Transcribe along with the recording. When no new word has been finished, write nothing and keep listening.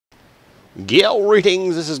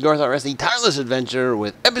Greetings, this is garthrs, the tireless adventure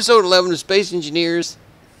with episode 11 of Space Engineers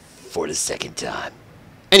for the second time.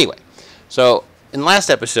 Anyway, so in the last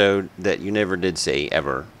episode that you never did see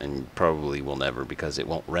ever, and probably will never because it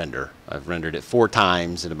won't render, I've rendered it 4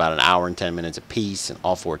 times in about an hour and 10 minutes a piece, and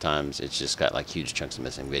all 4 times it's just got like huge chunks of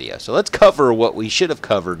missing video. So let's cover what we should have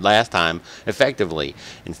covered last time effectively.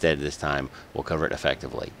 Instead, this time we'll cover it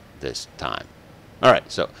effectively this time.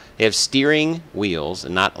 Alright, so they have steering wheels,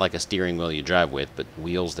 and not like a steering wheel you drive with, but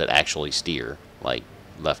wheels that actually steer, like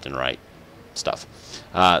left and right stuff.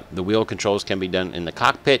 The wheel controls can be done in the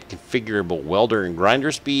cockpit, configurable welder and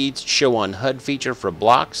grinder speeds, show on HUD feature for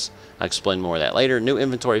blocks. I'll explain more of that later. New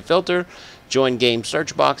inventory filter, join game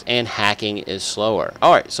search box, and hacking is slower.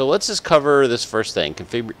 Alright, so let's just cover this first thing,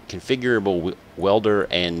 configurable welder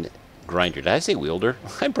and grinder. Did I say wielder?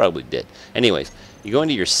 I probably did. Anyways, you go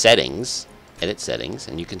into your settings, edit settings,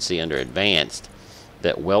 and you can see under advanced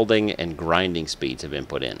that welding and grinding speeds have been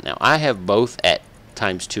put in. Now I have both at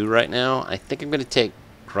 ×2 right now. I think I'm going to take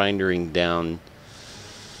grinding down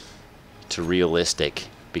to realistic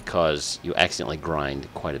because you accidentally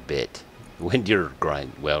grind quite a bit when you're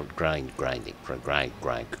grind.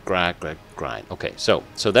 Okay, so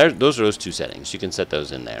those are those 2 settings. You can set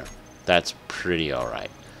those in there. That's pretty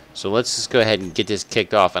alright. So let's just go ahead and get this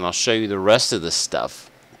kicked off, and I'll show you the rest of the stuff.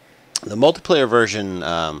 The multiplayer version,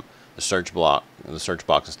 the search box and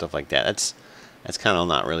stuff like that, that's kind of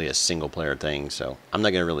not really a single player thing, so I'm not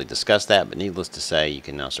going to really discuss that, but needless to say, you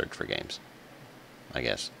can now search for games, I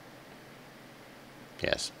guess.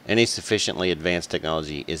 Yes. Any sufficiently advanced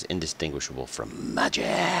technology is indistinguishable from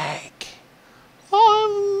magic.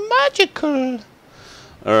 I'm magical.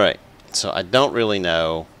 Alright, so I don't really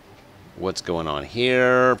know what's going on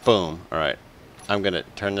here. Boom. Alright, I'm going to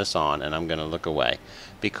turn this on, and I'm going to look away,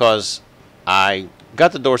 because I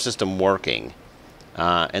got the door system working,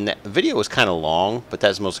 and that video was kind of long, but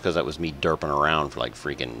that's mostly because that was me derping around for like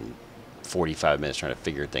freaking 45 minutes trying to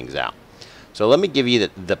figure things out. So let me give you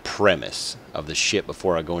the premise of the ship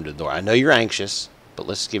before I go into the door. I know you're anxious, but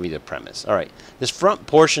let's give you the premise. Alright, this front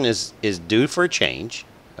portion is due for a change,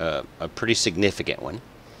 a pretty significant one.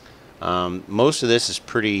 Most of this is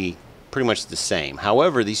pretty much the same.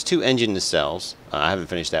 However, these 2 engine nacelles, I haven't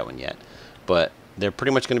finished that one yet, but they're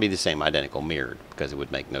pretty much going to be the same, identical, mirrored, because it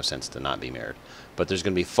would make no sense to not be mirrored. But there's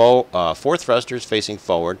going to be 4 thrusters facing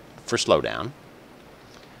forward for slowdown.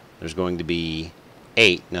 There's going to be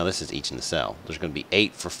 8. Now this is each nacelle. There's going to be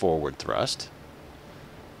 8 for forward thrust.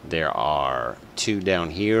 There are 2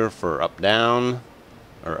 down here for up, down,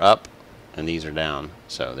 or up, and these are down.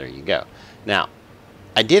 So there you go. Now,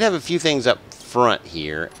 I did have a few things up front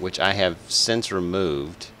here, which I have since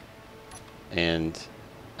removed, and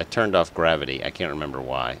I turned off gravity. I can't remember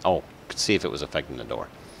why. Oh, see if it was affecting the door.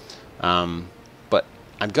 But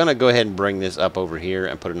I'm going to go ahead and bring this up over here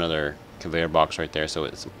and put another conveyor box right there so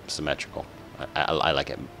it's symmetrical. I like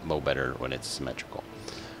it better when it's symmetrical.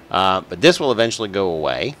 But this will eventually go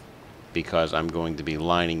away because I'm going to be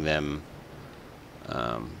lining them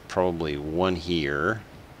probably one here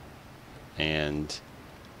and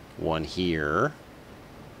one here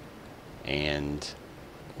and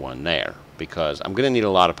one there, because I'm going to need a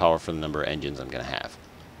lot of power for the number of engines I'm going to have.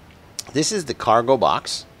 This is the cargo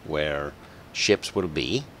box where ships will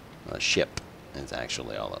be. A ship is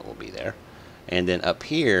actually all that will be there. And then up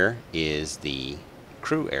here is the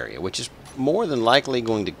crew area, which is more than likely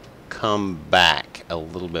going to come back a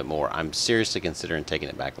little bit more. I'm seriously considering taking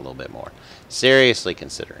it back a little bit more. Seriously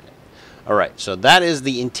considering it. Alright, so that is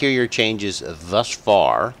the interior changes thus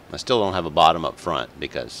far. I still don't have a bottom up front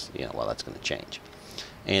because, well, that's going to change.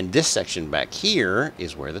 And this section back here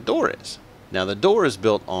is where the door is. Now the door is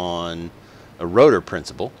built on a rotor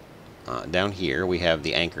principle. Down here we have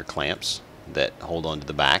the anchor clamps that hold on to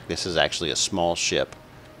the back. This is actually a small ship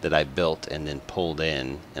that I built and then pulled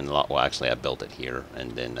in. And well, actually I built it here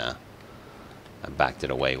and then I backed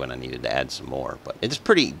it away when I needed to add some more. But it's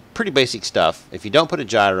pretty basic stuff. If you don't put a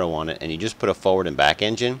gyro on it and you just put a forward and back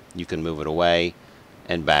engine, you can move it away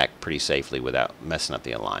and back pretty safely without messing up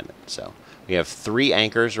the alignment. So we have 3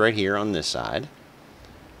 anchors right here on this side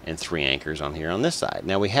and 3 anchors on here on this side.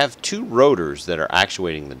 Now we have 2 rotors that are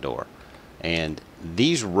actuating the door, and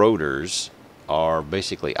these rotors are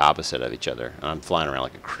basically opposite of each other. I'm flying around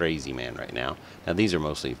like a crazy man right now. Now these are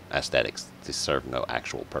mostly aesthetics. They serve no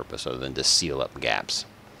actual purpose other than to seal up gaps.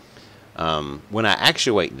 When I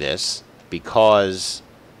actuate this, because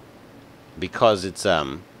it's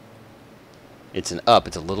an up,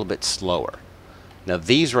 it's a little bit slower. Now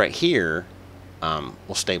these right here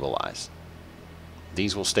will stabilize.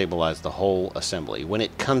 These will stabilize the whole assembly. When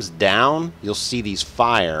it comes down, you'll see these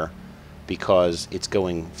fire because it's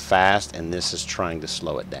going fast and this is trying to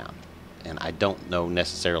slow it down. And I don't know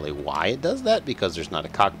necessarily why it does that, because there's not a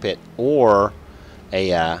cockpit or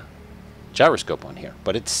a gyroscope on here,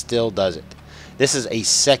 but it still does it. This is a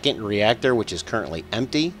second reactor which is currently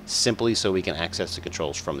empty, simply so we can access the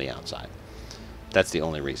controls from the outside. That's the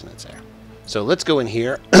only reason it's there. So let's go in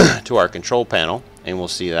here to our control panel, and we'll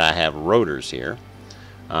see that I have rotors here.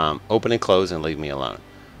 Open and close and leave me alone.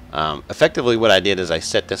 Effectively what I did is I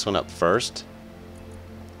set this one up first,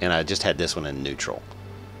 and I just had this one in neutral.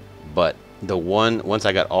 But the one, once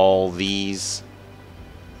I got all these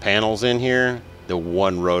panels in here, the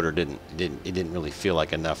one rotor didn't really feel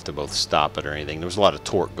like enough to both stop it or anything. There was a lot of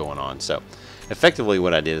torque going on. So effectively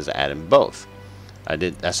what I did is I added both.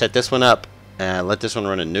 I set this one up and let this one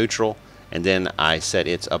run in neutral, and then I set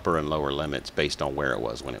its upper and lower limits based on where it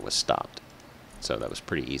was when it was stopped. So that was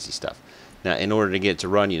pretty easy stuff. Now in order to get it to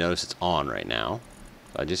run, you notice it's on right now.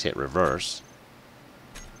 So I just hit reverse.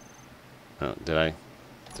 Oh, did I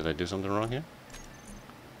do something wrong here?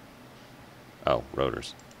 Oh,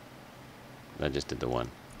 rotors. I just did the one.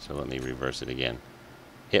 So let me reverse it again.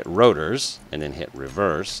 Hit rotors and then hit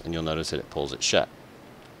reverse, and you'll notice that it pulls it shut.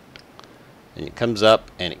 And it comes up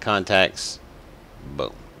and it contacts.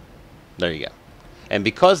 Boom. There you go. And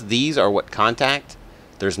because these are what contact,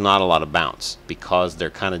 there's not a lot of bounce, because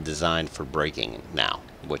they're kind of designed for braking now,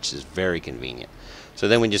 which is very convenient. So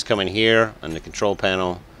then we just come in here on the control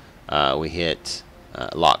panel, we hit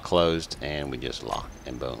lock closed, and we just lock,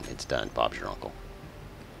 and boom, it's done. Bob's your uncle.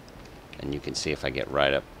 And you can see if I get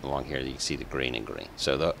right up along here, you can see the green and green.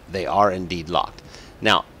 So they are indeed locked.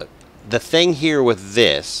 Now, the thing here with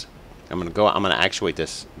this, I'm gonna actuate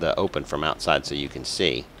the open from outside so you can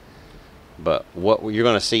see. But what you're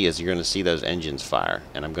gonna see is you're gonna see those engines fire,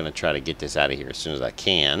 and I'm gonna try to get this out of here as soon as I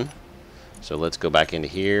can. So let's go back into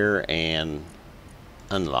here and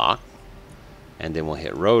unlock, and then we'll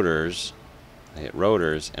hit rotors, and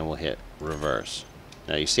we'll hit reverse.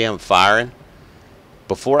 Now you see I'm firing.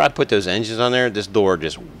 Before I put those engines on there, this door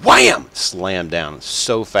just wham slammed down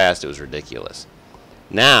so fast it was ridiculous.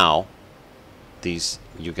 Now these,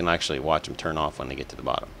 you can actually watch them turn off when they get to the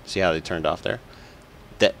bottom. See how they turned off there?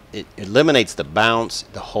 That it eliminates the bounce,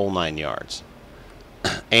 the whole 9 yards.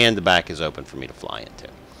 And the back is open for me to fly into.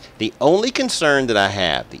 The only concern that I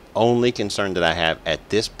have at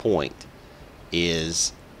this point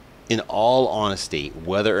is, in all honesty,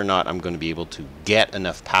 whether or not I'm going to be able to get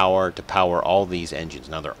enough power to power all these engines.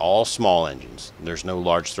 Now, they're all small engines. There's no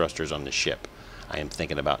large thrusters on the ship. I am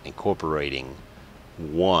thinking about incorporating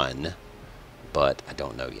one, but I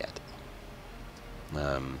don't know yet.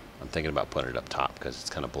 I'm thinking about putting it up top because it's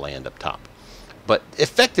kind of bland up top. But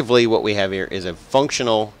effectively what we have here is a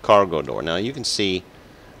functional cargo door. Now you can see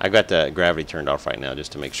I've got the gravity turned off right now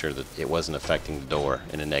just to make sure that it wasn't affecting the door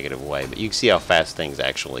in a negative way. But you can see how fast things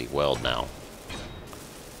actually weld now.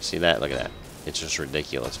 See that? Look at that. It's just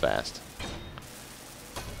ridiculous fast.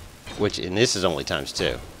 And this is only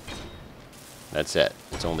 ×2. That's it.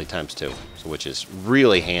 It's only ×2, so which is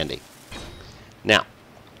really handy. Now,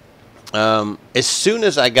 as soon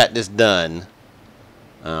as I got this done,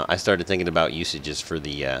 I started thinking about usages for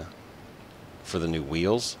the new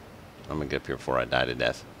wheels. I'm gonna get up here before I die to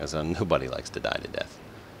death, because nobody likes to die to death.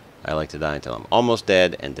 I like to die until I'm almost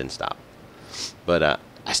dead and then stop. But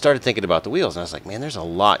I started thinking about the wheels, and I was like, man, there's a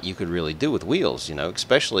lot you could really do with wheels, you know,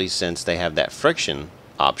 especially since they have that friction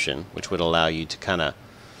option, which would allow you to kind of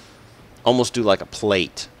almost do like a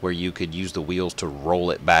plate where you could use the wheels to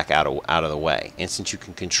roll it back out of the way. And since you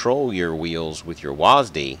can control your wheels with your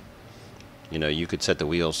WASD, you know, you could set the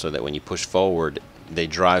wheels so that when you push forward, they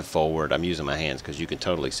drive forward. I'm using my hands because you can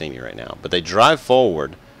totally see me right now. But they drive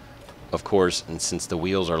forward, of course, and since the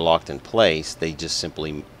wheels are locked in place, they just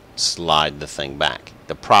simply slide the thing back.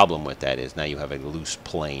 The problem with that is now you have a loose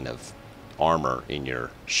plane of armor in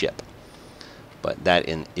your ship. But that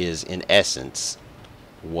is in essence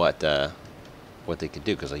what they could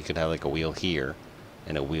do, because you could have like a wheel here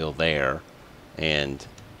and a wheel there and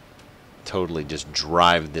totally just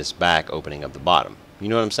drive this back, opening up the bottom. You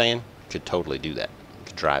know what I'm saying? You could totally do that. You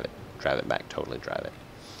could drive it back, totally drive it.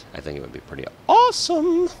 I think it would be pretty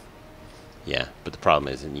awesome. Yeah, but the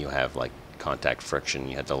problem is, and you have like contact friction.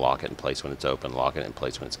 You have to lock it in place when it's open, lock it in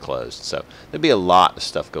place when it's closed. So there'd be a lot of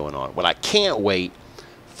stuff going on. What I can't wait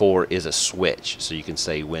for is a switch, so you can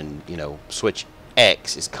say when, you know, switch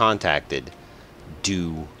X is contacted,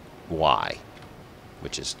 do Y,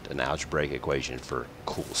 which is an algebraic equation for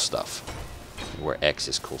cool stuff, where X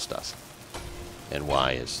is cool stuff and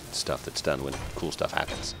Y is stuff that's done when cool stuff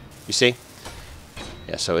happens. You see?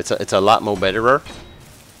 Yeah, so it's a lot more betterer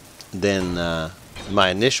than my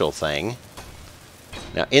initial thing,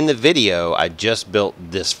 Now in the video, I just built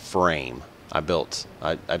this frame. I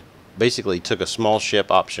basically took a small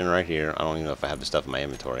ship option right here. I don't even know if I have the stuff in my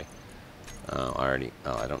inventory. I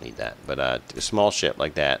don't need that. But a small ship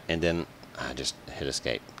like that, and then I just hit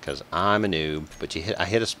escape because I'm a noob. But I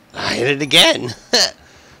hit it again.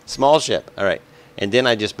 Small ship. All right, and then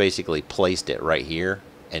I just basically placed it right here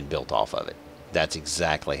and built off of it. That's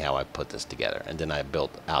exactly how I put this together. And then I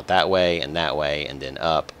built out that way, and then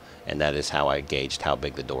up, and that is how I gauged how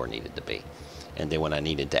big the door needed to be. And then when I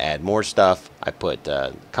needed to add more stuff, I put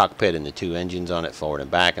cockpit and the 2 engines on it, forward and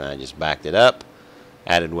back, and I just backed it up,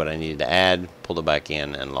 added what I needed to add, pulled it back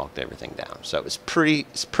in, and locked everything down. So it's pretty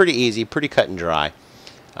easy, pretty cut and dry.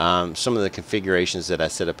 Some of the configurations that I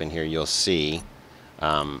set up in here, you'll see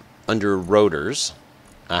under rotors,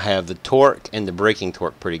 I have the torque and the braking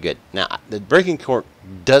torque pretty good. Now, the braking torque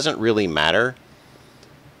doesn't really matter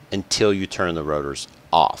until you turn the rotors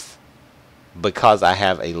off, because I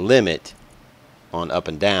have a limit on up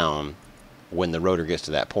and down. When the rotor gets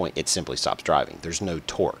to that point, it simply stops driving. There's no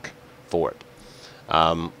torque for it,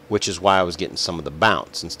 which is why I was getting some of the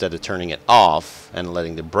bounce. Instead of turning it off and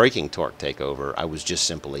letting the braking torque take over, I was just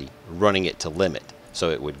simply running it to limit, so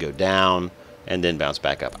it would go down and then bounce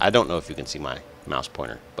back up. I don't know if you can see my mouse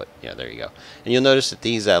pointer, but yeah, there you go. And you'll notice that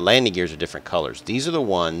these landing gears are different colors. These are the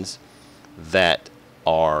ones that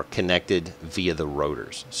are connected via the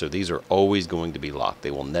rotors. So these are always going to be locked. They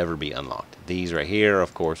will never be unlocked. These right here,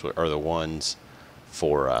 of course, are the ones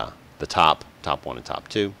for the top 1 and top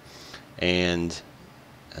 2. And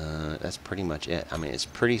that's pretty much it. I mean, it's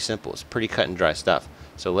pretty simple. It's pretty cut and dry stuff.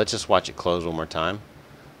 So let's just watch it close one more time.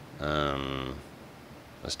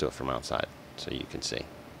 Let's do it from outside so you can see.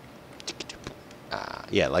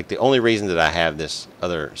 Yeah, like the only reason that I have this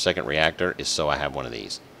other second reactor is so I have one of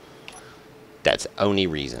these. That's the only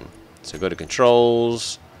reason. So go to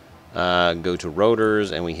controls, go to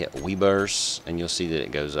rotors, and we hit Weburst, and you'll see that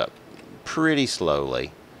it goes up pretty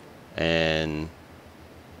slowly. And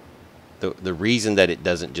the reason that it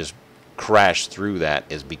doesn't just crash through that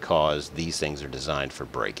is because these things are designed for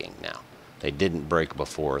braking now. They didn't brake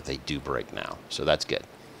before, they do brake now. So that's good.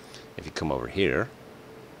 If you come over here,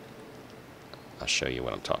 I'll show you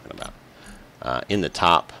what I'm talking about. In the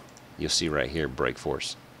top, you'll see right here, brake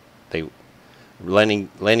force. Landing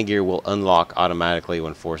gear will unlock automatically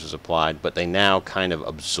when force is applied, but they now kind of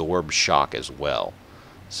absorb shock as well.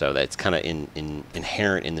 So that's kind of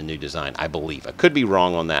inherent in the new design, I believe. I could be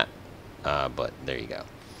wrong on that, but there you go.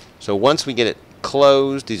 So once we get it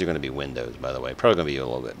closed, these are going to be windows, by the way. Probably going to be a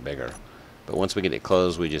little bit bigger. But once we get it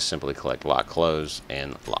closed, we just simply click lock, close,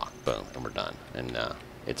 and lock. Boom, and we're done. And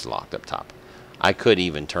it's locked up top. I could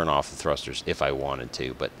even turn off the thrusters if I wanted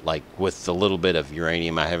to, but like with the little bit of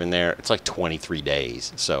uranium I have in there, it's like 23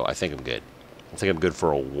 days. So I think I'm good. I think I'm good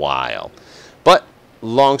for a while. But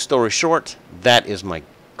long story short, that is my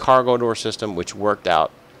cargo door system, which worked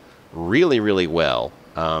out really, really well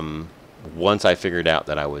once I figured out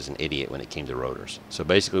that I was an idiot when it came to rotors. So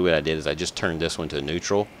basically what I did is I just turned this one to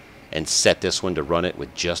neutral and set this one to run it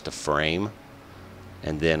with just a frame.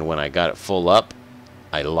 And then when I got it full up,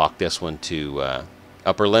 I locked this one to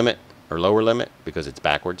upper limit or lower limit because it's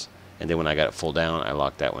backwards. And then when I got it full down, I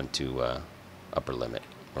locked that one to upper limit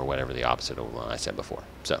or whatever the opposite of what I said before.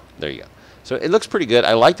 So there you go. So it looks pretty good.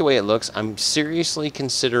 I like the way it looks. I'm seriously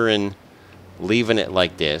considering leaving it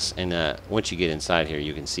like this. And once you get inside here,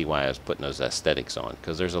 you can see why I was putting those aesthetics on,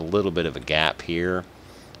 because there's a little bit of a gap here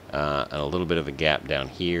and a little bit of a gap down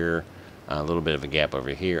here. A little bit of a gap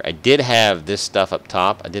over here. I did have this stuff up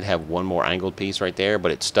top. I did have one more angled piece right there, but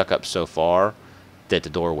it stuck up so far that the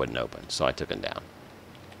door wouldn't open, so I took it down.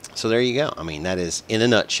 So there you go. I mean, that is, in a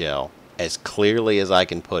nutshell, as clearly as I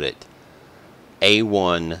can put it,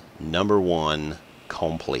 A1, number 1,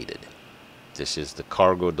 completed. This is the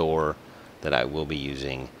cargo door that I will be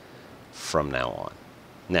using from now on.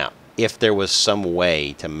 Now, if there was some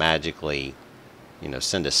way to magically,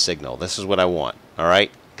 send a signal, this is what I want, all right?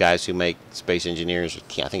 Guys who make Space Engineers,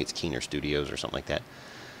 I think it's Keener Studios or something like that.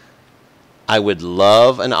 I would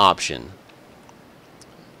love an option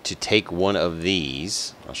to take one of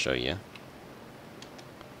these. I'll show you.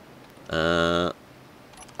 I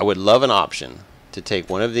would love an option to take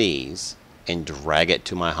one of these and drag it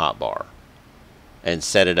to my hotbar and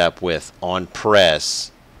set it up with on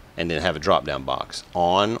press and then have a drop down box.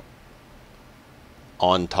 On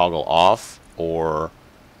toggle off, or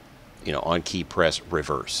on key press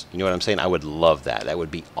reverse. You know what I'm saying? I would love that. That would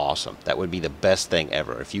be awesome. That would be the best thing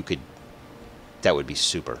ever. If you could, that would be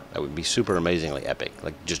super. That would be super amazingly epic.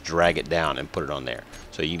 Like, just drag it down and put it on there.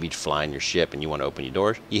 So you be flying your ship and you want to open your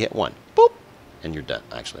doors, you hit 1, boop, and you're done.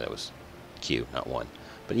 Actually, that was Q, not 1.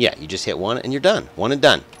 But yeah, you just hit one and you're done. One and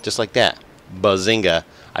done. Just like that. Bazinga.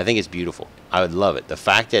 I think it's beautiful. I would love it. The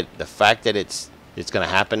fact that it's going to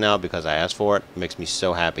happen now because I asked for it makes me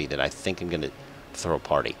so happy that I think I'm going to throw a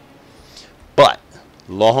party. But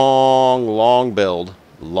long build,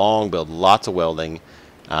 lots of welding.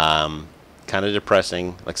 Kind of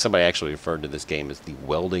depressing. Like, somebody actually referred to this game as the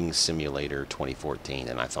Welding Simulator 2014,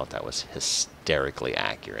 and I thought that was hysterically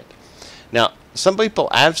accurate. Now, some people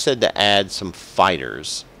have said to add some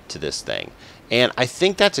fighters to this thing, and I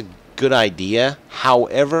think that's a good idea.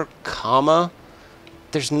 However,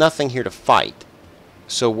 there's nothing here to fight.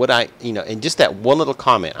 So what and just that one little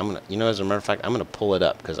comment, I'm gonna, as a matter of fact, I'm gonna pull it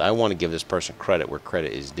up because I want to give this person credit where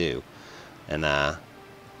credit is due, and I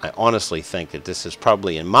honestly think that this is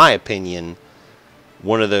probably, in my opinion,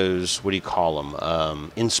 one of those, what do you call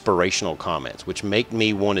them, inspirational comments, which make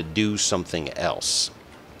me want to do something else.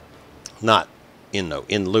 Not in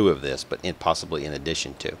lieu of this, but possibly in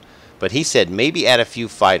addition to. But he said maybe add a few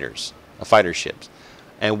fighter ships.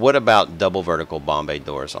 And what about double vertical bomb bay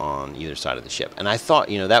doors on either side of the ship? And I thought,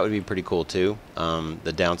 that would be pretty cool too.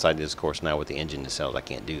 The downside is, of course, now with the engine nacelles, I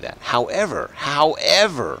can't do that. However,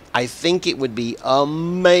 I think it would be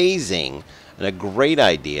amazing and a great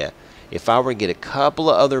idea if I were to get a couple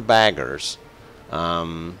of other baggers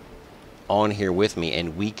on here with me,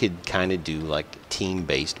 and we could kind of do like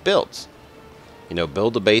team-based builds.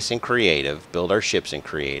 Build the base in creative, build our ships in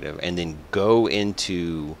creative, and then go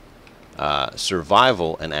into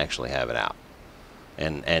survival and actually have it out,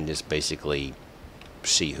 and just basically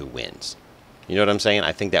see who wins. You know what I'm saying?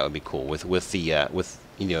 I think that would be cool with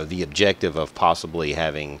the objective of possibly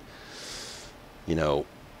having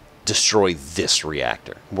destroy this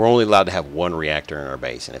reactor. We're only allowed to have one reactor in our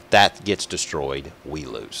base, and if that gets destroyed, we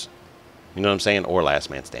lose. You know what I'm saying? Or last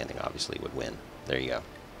man standing obviously would win. There you go.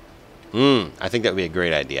 I think that would be a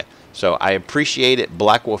great idea. So I appreciate it,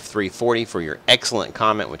 Black Wolf 340, for your excellent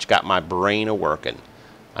comment, which got my brain a-working.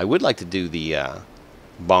 I would like to do the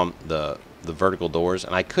vertical doors,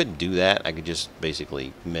 and I could do that. I could just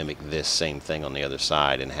basically mimic this same thing on the other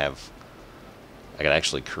side and I could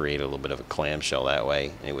actually create a little bit of a clamshell that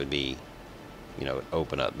way, and it would be,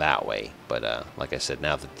 open up that way. But like I said,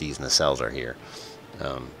 now that these nacelles are here,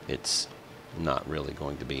 it's not really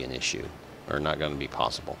going to be an issue, or not going to be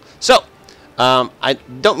possible. So, I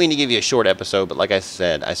don't mean to give you a short episode, but like I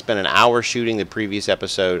said, I spent an hour shooting the previous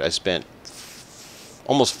episode. I spent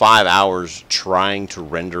almost 5 hours trying to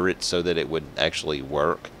render it so that it would actually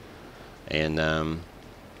work, and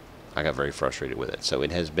I got very frustrated with it. So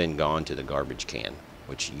it has been gone to the garbage can,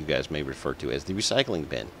 which you guys may refer to as the recycling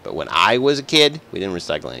bin. But when I was a kid, we didn't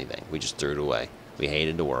recycle anything. We just threw it away. We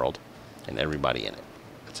hated the world and everybody in it.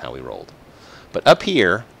 That's how we rolled. But up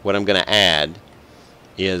here, what I'm going to add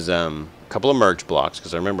is a couple of merge blocks,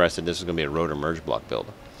 because I remember I said this is going to be a rotor merge block build.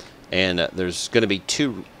 And there's going to be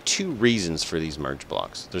two reasons for these merge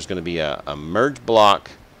blocks. There's going to be a merge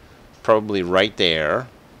block probably right there,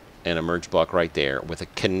 and a merge block right there with a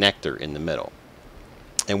connector in the middle.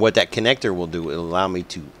 And what that connector will do, it'll allow me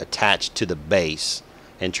to attach to the base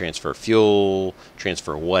and transfer fuel,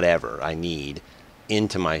 transfer whatever I need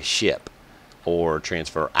into my ship, or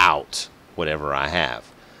transfer out whatever I have.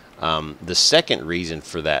 The second reason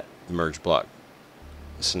for that merge block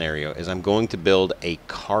scenario is I'm going to build a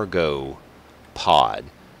cargo pod,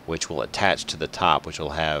 which will attach to the top, which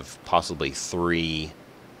will have possibly three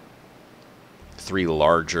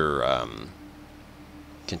larger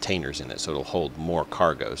containers in it, so it'll hold more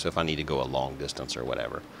cargo, so if I need to go a long distance or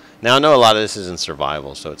whatever. Now I know a lot of this is in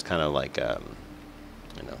survival, so it's kind of like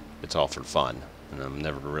it's all for fun, and I'm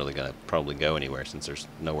never really going to probably go anywhere since there's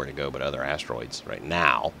nowhere to go but other asteroids right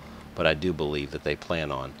now. But I do believe that they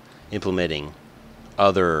plan on implementing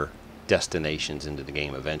other destinations into the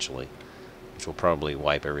game eventually, which will probably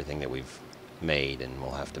wipe everything that we've made, and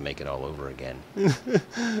we'll have to make it all over again.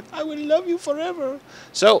 I would love you forever.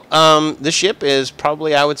 So the ship is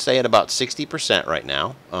probably, I would say, at about 60% right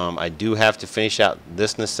now. I do have to finish out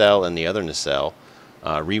this nacelle and the other nacelle,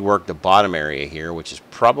 rework the bottom area here, which is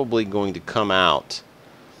probably going to come out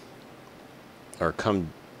or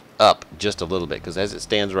come up just a little bit, because as it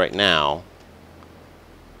stands right now,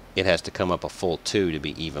 it has to come up a full 2 to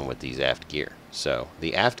be even with these aft gear. So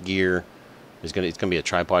the aft gear is it's going to be a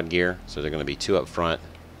tripod gear, so they're going to be 2 up front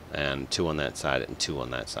and 2 on that side and 2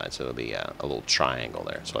 on that side, so it'll be a little triangle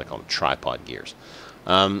there. So I call them tripod gears.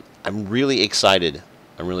 I'm really excited.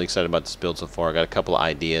 I'm really excited about this build so far. I got a couple of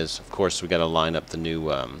ideas. Of course, we got to line up the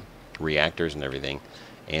new reactors and everything.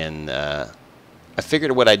 And I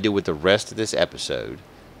figured what I'd do with the rest of this episode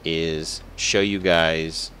is show you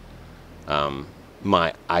guys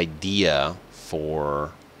my idea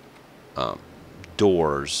for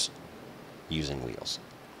doors using wheels,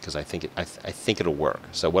 because I think I think it'll work.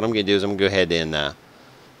 So what I'm going to do is I'm going to go ahead and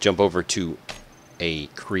jump over to a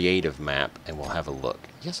creative map, and we'll have a look.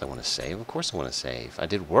 Yes, I want to save. Of course I want to save. I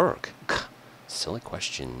did work. Silly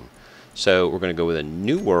question. So we're going to go with a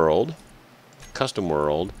new world, custom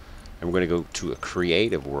world, and we're going to go to a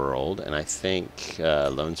creative world, and I think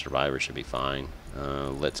Lone Survivor should be fine.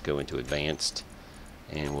 Let's go into advanced,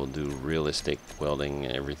 and we'll do realistic welding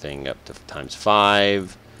and everything up to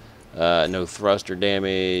 ×5. No thruster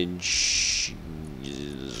damage,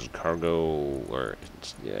 cargo, or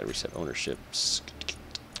yeah, reset ownerships,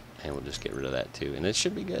 and we'll just get rid of that too, and it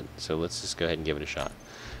should be good. So let's just go ahead and give it a shot.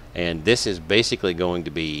 And this is basically going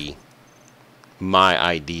to be my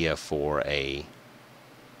idea for a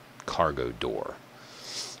cargo door.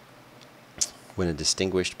 When a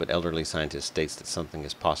distinguished but elderly scientist states that something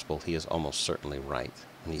is possible, he is almost certainly right.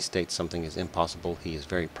 When he states something is impossible, he is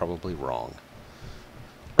very probably wrong.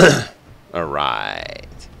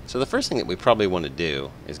 Alright. So the first thing that we probably want to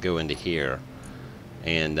do is go into here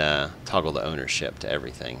and toggle the ownership to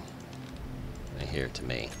everything. And here to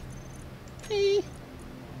me.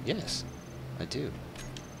 Yes, I do.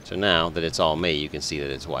 So now that it's all me, you can see that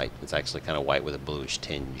it's white. It's actually kind of white with a bluish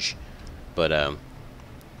tinge. But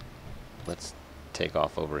let's take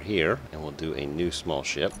off over here, and we'll do a new small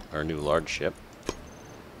ship, or a new large ship.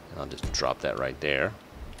 And I'll just drop that right there.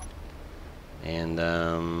 And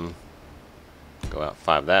go out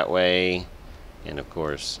 5 that way, and of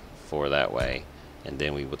course 4 that way. And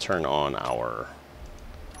then we will turn on our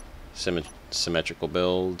symmetrical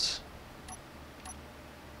builds.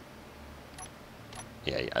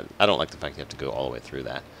 Yeah, I don't like the fact you have to go all the way through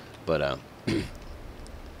that. But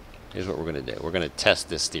here's what we're going to do. We're going to test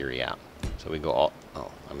this theory out. So we go all... Oh,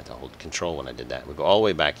 I meant to hold control when I did that. We go all the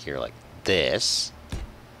way back here like this.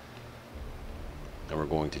 And we're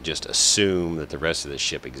going to just assume that the rest of the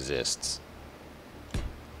ship exists.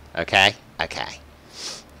 Okay? Okay.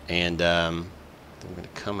 And then we're going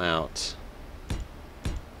to come out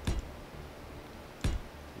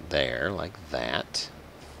there like that.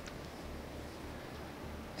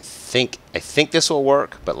 I think this will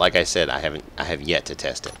work, but like I said, I have yet to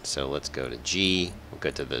test it. So let's go to G. We'll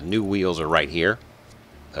go to the new wheels are right here.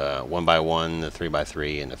 1x1, the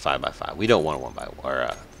 3x3, and the 5x5. We don't want a 1x1 or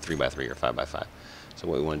a 3x3 or 5x5. So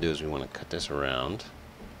what we want to do is we want to cut this around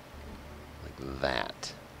like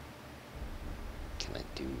that. Can I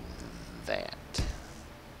do that?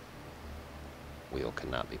 Wheel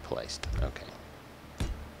cannot be placed. Okay.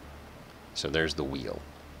 So there's the wheel.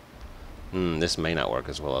 This may not work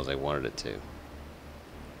as well as I wanted it to.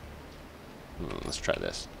 Let's try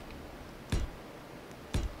this.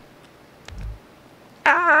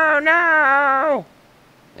 Oh no!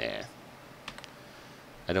 Yeah.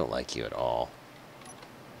 I don't like you at all.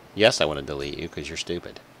 Yes, I want to delete you because you're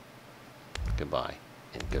stupid. Goodbye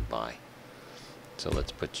and goodbye. So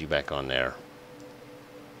let's put you back on there.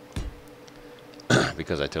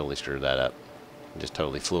 Because I totally screwed that up. It just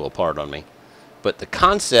totally flew apart on me. But the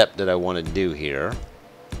concept that I want to do here,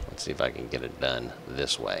 let's see if I can get it done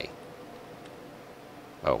this way.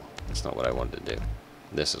 Oh, that's not what I wanted to do.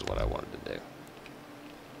 This is what I wanted to do.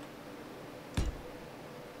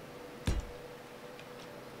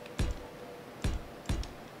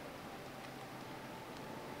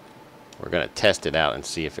 We're going to test it out and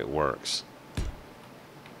see if it works.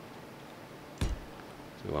 So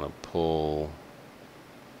we want to pull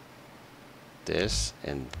this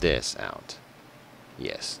and this out.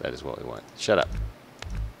 Yes, that is what we want. Shut up.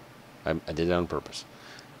 I did it on purpose.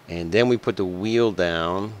 And then we put the wheel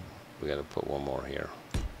down. We got to put one more here.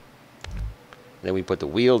 Then we put the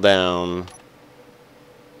wheel down.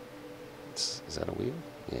 Is that a wheel?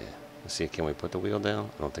 Yeah. Let's see, can we put the wheel down?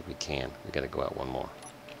 I don't think we can. We got to go out one more.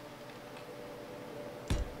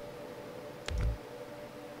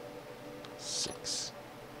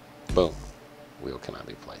 Boom. Wheel cannot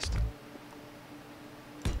be placed.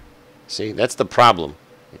 See, that's the problem.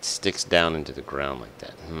 It sticks down into the ground like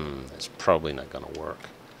that. That's probably not going to work.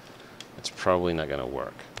 That's probably not going to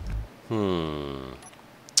work.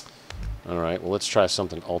 Alright, well, let's try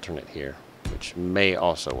something alternate here, which may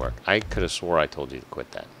also work. I could have swore I told you to quit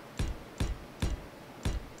that.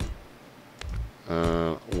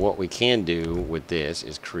 What we can do with this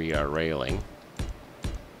is create our railing.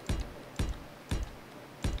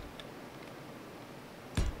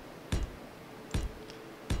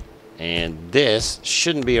 And this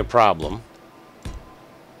shouldn't be a problem.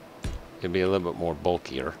 It'll be a little bit more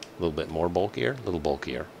bulkier. A little bit more bulkier? A little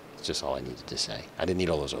bulkier. That's just all I needed to say. I didn't need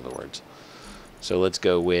all those other words. So let's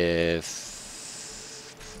go with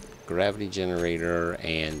gravity generator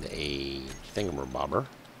and a thingamabobber.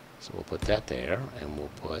 So we'll put that there, and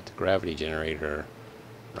we'll put the gravity generator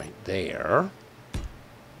right there.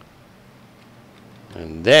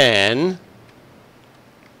 And then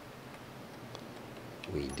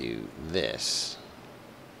we do this.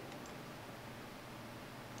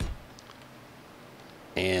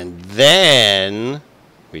 And then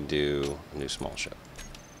we do a new small ship.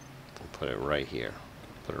 And put it right here.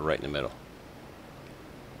 Put it right in the middle.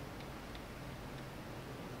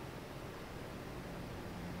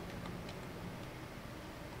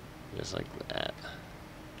 Just like that.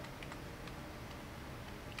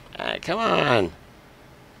 Alright, come on.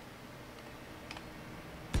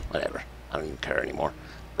 Whatever. I don't even care anymore.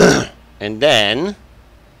 And then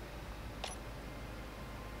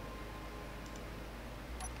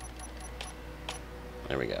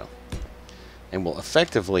there we go. And we'll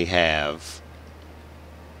effectively have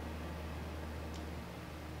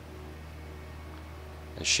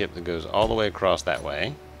a ship that goes all the way across that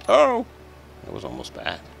way. Oh! That was almost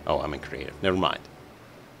bad. Oh, I'm in creative. Never mind.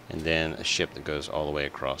 And then a ship that goes all the way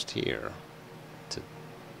across here to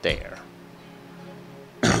there.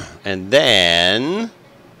 And then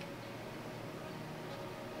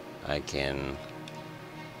I can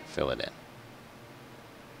fill it in.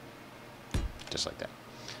 Just like that.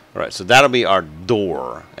 Alright, so that'll be our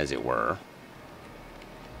door, as it were.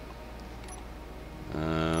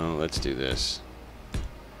 Let's do this.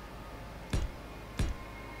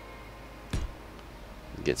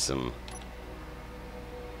 Get some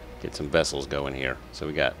vessels going here. So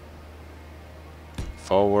we got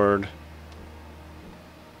forward,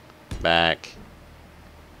 back,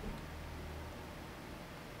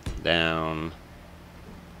 down,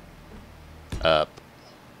 up,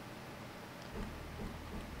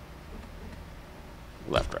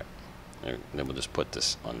 left, right. And then we'll just put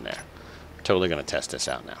this on there. We're totally going to test this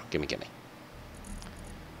out now. Gimme, gimme.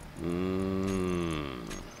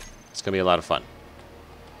 It's going to be a lot of fun.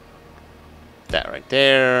 That right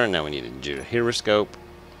there. Now we need a gyroscope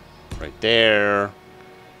right there.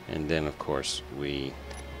 And then, of course, we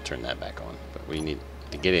turn that back on. But we need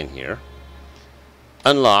to get in here.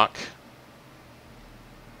 Unlock.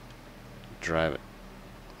 Drive it.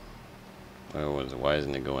 Why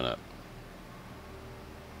isn't it going up?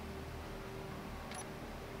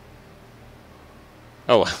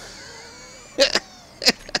 Oh.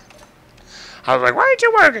 I was like, why aren't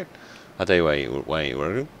you working? I'll tell you why you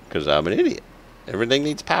working. Because I'm an idiot. Everything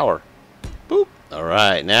needs power. Boop.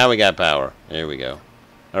 Alright, now we got power. There we go.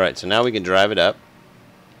 Alright, so now we can drive it up.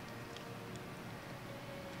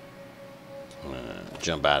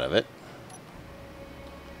 Jump out of it.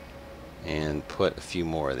 And put a few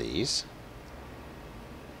more of these.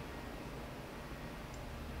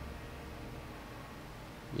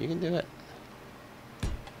 You can do it.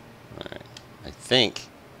 Alright. I think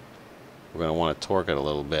we're going to want to torque it a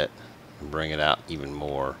little bit and bring it out even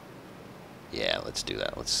more. Yeah, let's do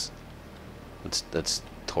that. Let's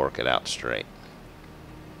torque it out straight.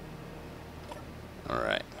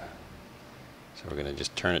 Alright. So we're going to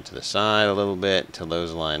just turn it to the side a little bit until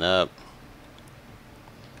those line up.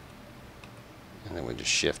 And then we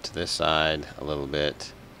just shift to this side a little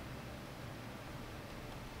bit.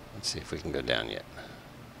 Let's see if we can go down yet.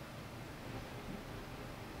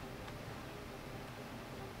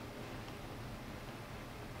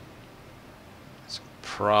 Let's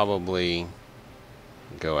probably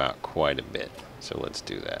go out quite a bit. So let's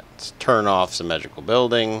do that. Let's turn off symmetrical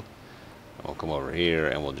building. And we'll come over here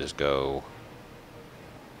and we'll just go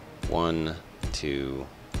 1, 2,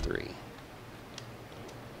 3.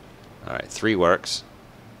 Alright, 3 works.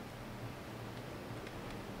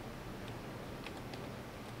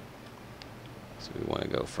 So we want to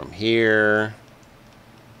go from here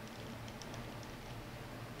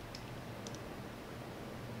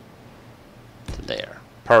to there.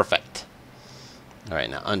 Perfect. Alright,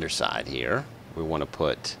 now underside here, we want to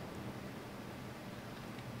put,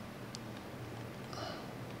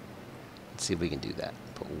 let's see if we can do that.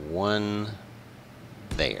 Put 1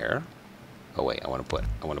 there. Oh wait, I want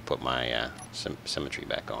to put my symmetry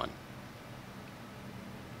back on.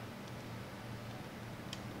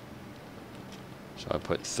 So I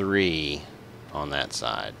put 3 on that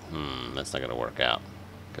side. That's not going to work out.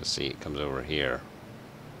 Because see, it comes over here.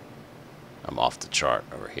 I'm off the chart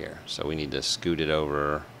over here. So we need to scoot it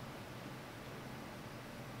over.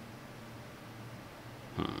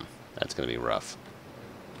 That's going to be rough.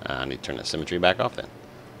 I need to turn the symmetry back off then.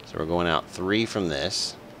 So we're going out 3 from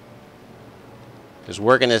this. Just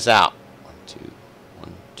working this out.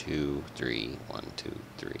 1, 2, 3, 1, 2,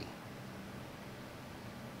 3.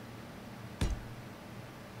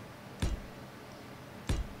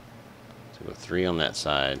 So go 3 on that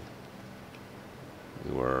side.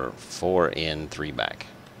 We were here, 4 in, 3 back.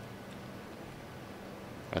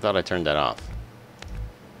 I thought I turned that off.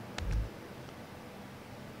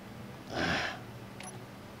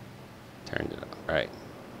 Turned it off. All right.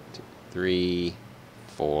 2, 3,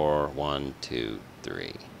 4, 1, 2,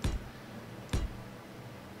 3.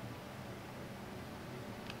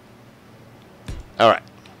 All right.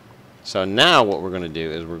 So now what we're going to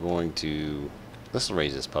do is we're going to... Let's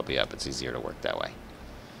raise this puppy up. It's easier to work that way.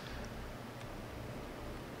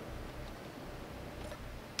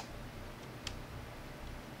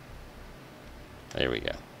 There we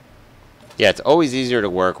go. Yeah, it's always easier to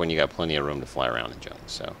work when you got plenty of room to fly around and jump.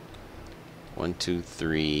 So 1, 2,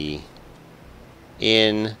 3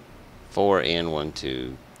 in, 4 in, 1,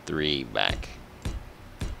 2, 3 back.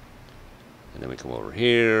 And then we come over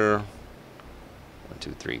here. 1,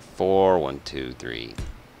 2, 3, 4. 1, 2, 3.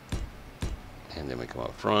 And then we come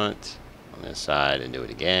up front on this side and do it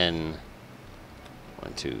again.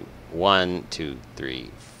 1, 2, 1, 2,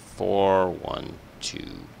 3, 4. 1, 2,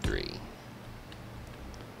 3.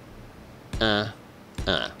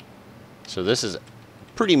 So this is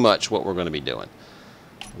pretty much what we're going to be doing.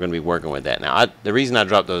 We're going to be working with that. Now, the reason I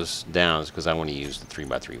dropped those down is because I want to use the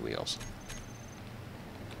 3x3 wheels.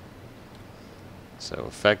 So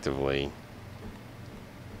effectively,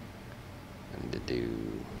 I need to do...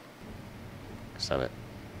 Stop it.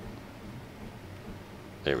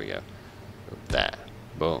 There we go. That.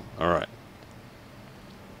 Boom. All right.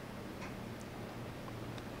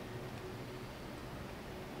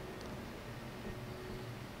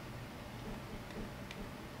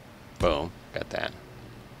 Boom. Got that.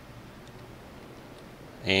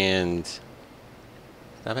 And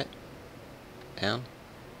stop it. Down.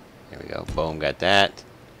 There we go. Boom. Got that.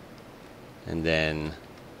 And then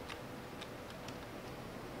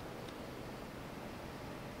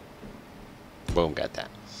boom. Got that.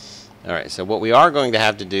 All right. So what we are going to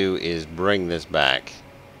have to do is bring this back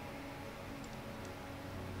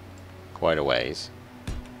quite a ways.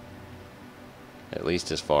 At least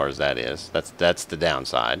as far as that is. That's the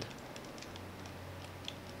downside.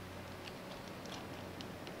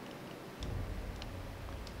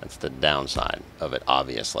 That's the downside of it,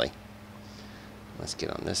 obviously. Let's get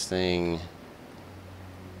on this thing.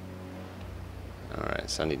 Alright,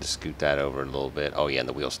 so I need to scoot that over a little bit. Oh yeah, and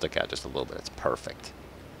the wheels stick out just a little bit. It's perfect.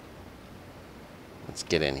 Let's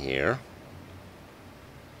get in here.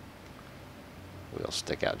 Wheels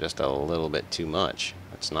stick out just a little bit too much.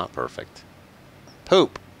 That's not perfect.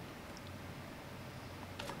 Poop!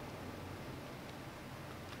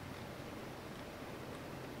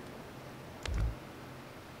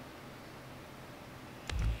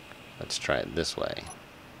 Let's try it this way.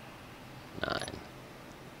 9.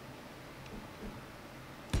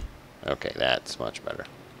 Okay, that's much better.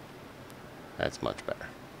 That's much better.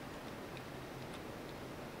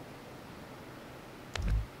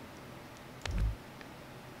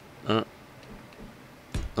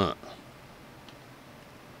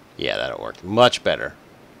 Yeah, that'll work. Much better.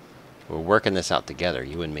 We're working this out together,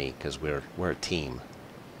 you and me, because we're a team.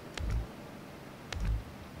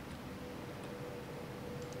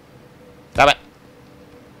 Stop it!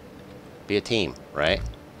 Be a team, right?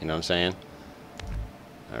 You know what I'm saying?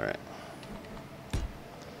 Alright.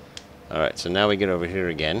 Alright, so now we get over here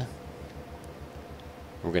again.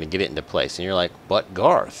 We're going to get it into place. And you're like, but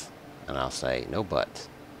Garth. And I'll say, no but.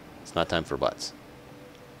 It's not time for buts.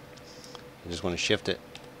 You just want to shift it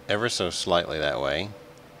ever so slightly that way.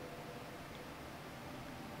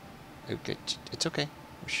 Okay, it's okay.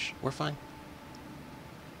 We're fine.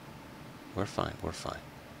 We're fine. We're fine.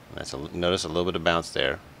 That's notice a little bit of bounce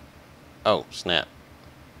there. Oh, snap.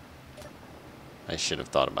 I should have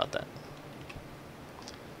thought about that.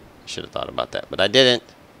 I should have thought about that, but I didn't.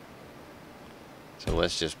 So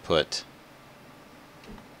let's just put...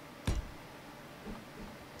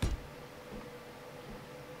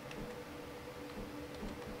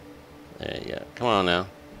 There you go. Come on now.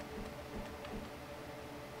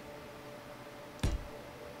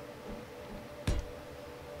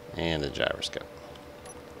 And the gyroscope.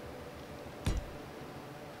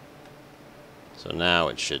 So now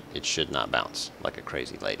it should not bounce like a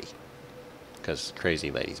crazy lady, because crazy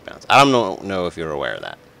ladies bounce. I don't know if you're aware of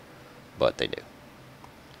that, but they do.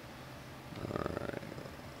 All right,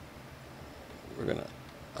 we're gonna.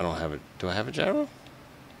 I don't have a. Do I have a gyro?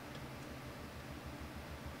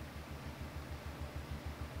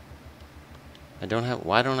 I don't have.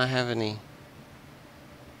 Why don't I have any?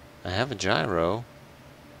 I have a gyro.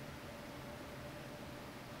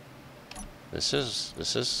 This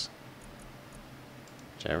is.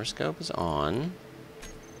 Gyroscope is on.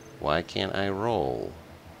 Why can't I roll?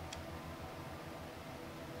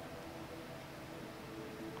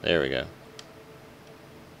 There we go.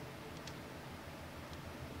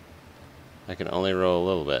 I can only roll a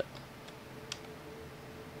little bit.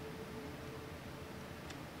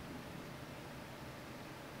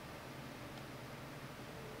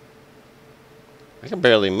 I can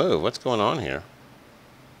barely move. What's going on here?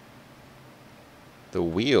 The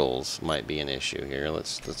wheels might be an issue here.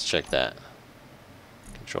 Let's check that.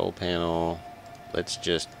 Control panel. Let's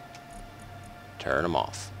just turn them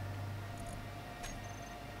off.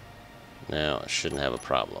 Now I shouldn't have a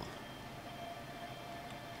problem.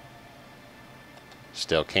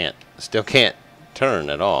 Still can't turn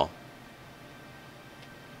at all.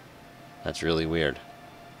 That's really weird.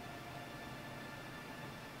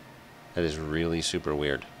 That is really super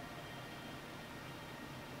weird.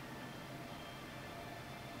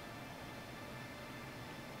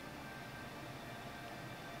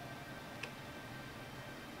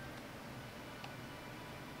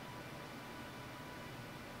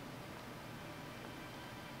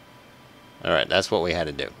 Alright, that's what we had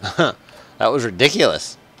to do. That was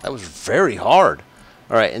ridiculous. That was very hard.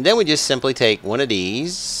 Alright, and then we just simply take one of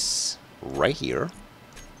these right here.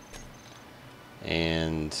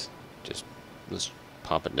 And just let's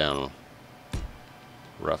pop it down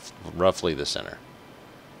roughly the center.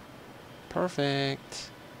 Perfect.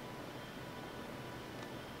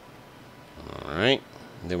 Alright.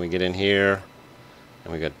 Then we get in here.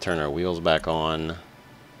 And we got to turn our wheels back on.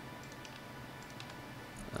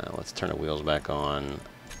 Let's turn the wheels back on.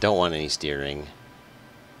 Don't want any steering.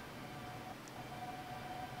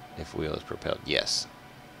 If wheel is propelled, yes.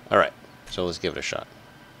 Alright, so let's give it a shot.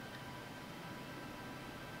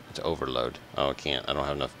 It's overload. Oh, I can't. I don't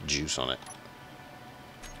have enough juice on it.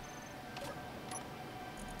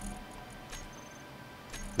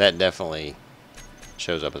 That definitely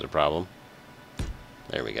shows up as a problem.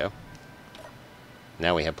 There we go.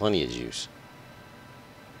 Now we have plenty of juice.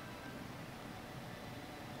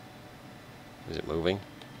 Is it moving?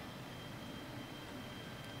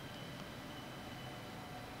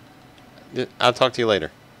 I'll talk to you later.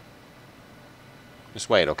 Just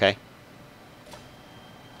wait, okay?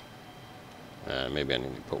 Maybe I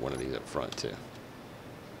need to put one of these up front too.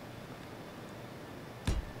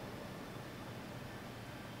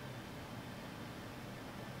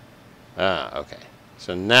 Ah, okay.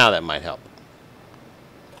 So now that might help.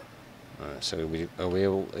 Alright, so are we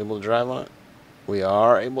able to drive on it? We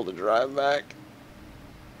are able to drive back.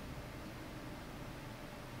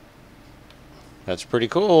 That's pretty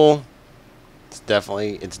cool. It's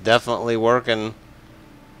definitely working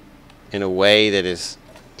in a way that is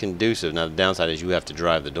conducive. Now the downside is you have to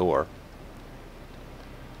drive the door.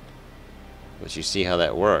 But you see how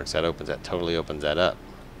that works. That totally opens that up.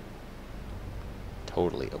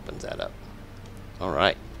 Totally opens that up.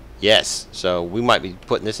 Alright. Yes. So we might be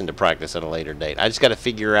putting this into practice at a later date. I just got to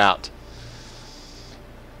figure out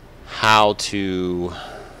how to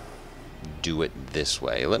do it this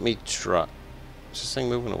way. Let me try. Is this thing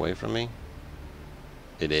moving away from me?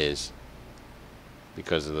 It is.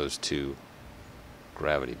 Because of those two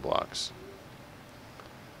gravity blocks.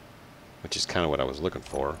 Which is kind of what I was looking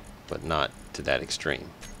for, but not to that extreme.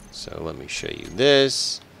 So let me show you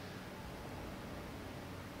this.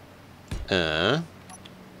 And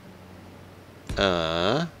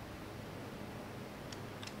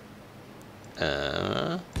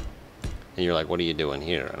you're like, what are you doing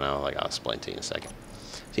here? And I'll explain to you in a second.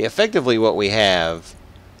 See, effectively what we have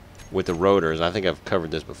with the rotors, and I think I've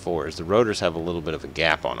covered this before, is the rotors have a little bit of a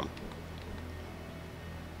gap on them.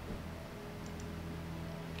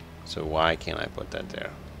 So why can't I put that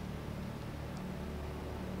there?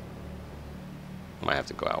 Might have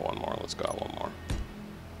to go out one more. Let's go out one more.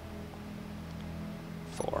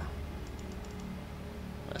 4.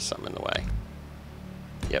 There's something in the way.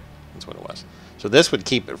 Yep, that's what it was. So this would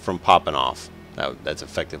keep it from popping off. That's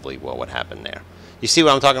effectively what would happen there. You see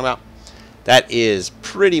what I'm talking about? That is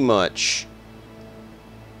pretty much...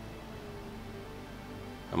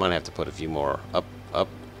 I might have to put a few more up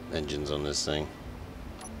engines on this thing.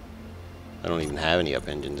 I don't even have any up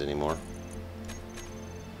engines anymore.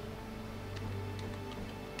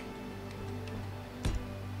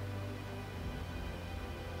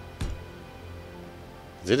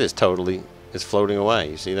 It is totally... It's floating away.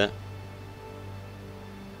 You see that?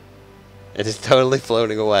 It is totally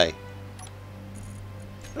floating away.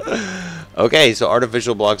 Okay, so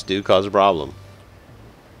artificial blocks do cause a problem.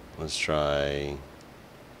 Let's try...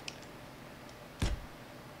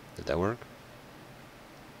 Did that work?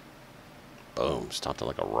 Boom, stopped it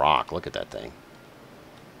like a rock. Look at that thing.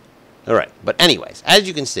 Alright, but anyways, as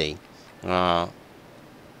you can see, the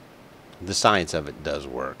science of it does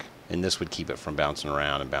work. and this would keep it from bouncing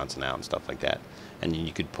around and bouncing out and stuff like that. And then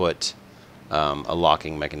you could put a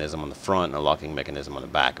locking mechanism on the front and a locking mechanism on the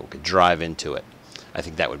back. We could drive into it. I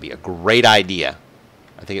think that would be a great idea.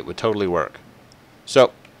 I think it would totally work.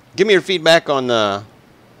 So, give me your feedback on the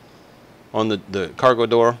cargo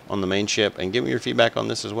door on the main ship, and give me your feedback on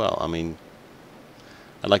this as well. I mean,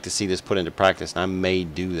 I'd like to see this put into practice, and I may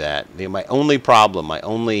do that. My only problem, my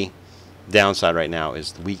only downside right now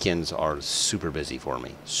is the weekends are super busy for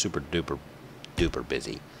me. Super duper duper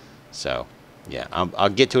busy. So, yeah, I'll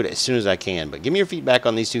get to it as soon as I can. But give me your feedback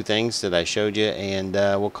on these two things that I showed you, and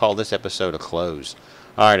we'll call this episode a close.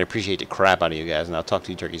 All right, I appreciate the crap out of you guys, and I'll talk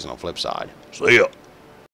to you turkeys on the flip side. See ya.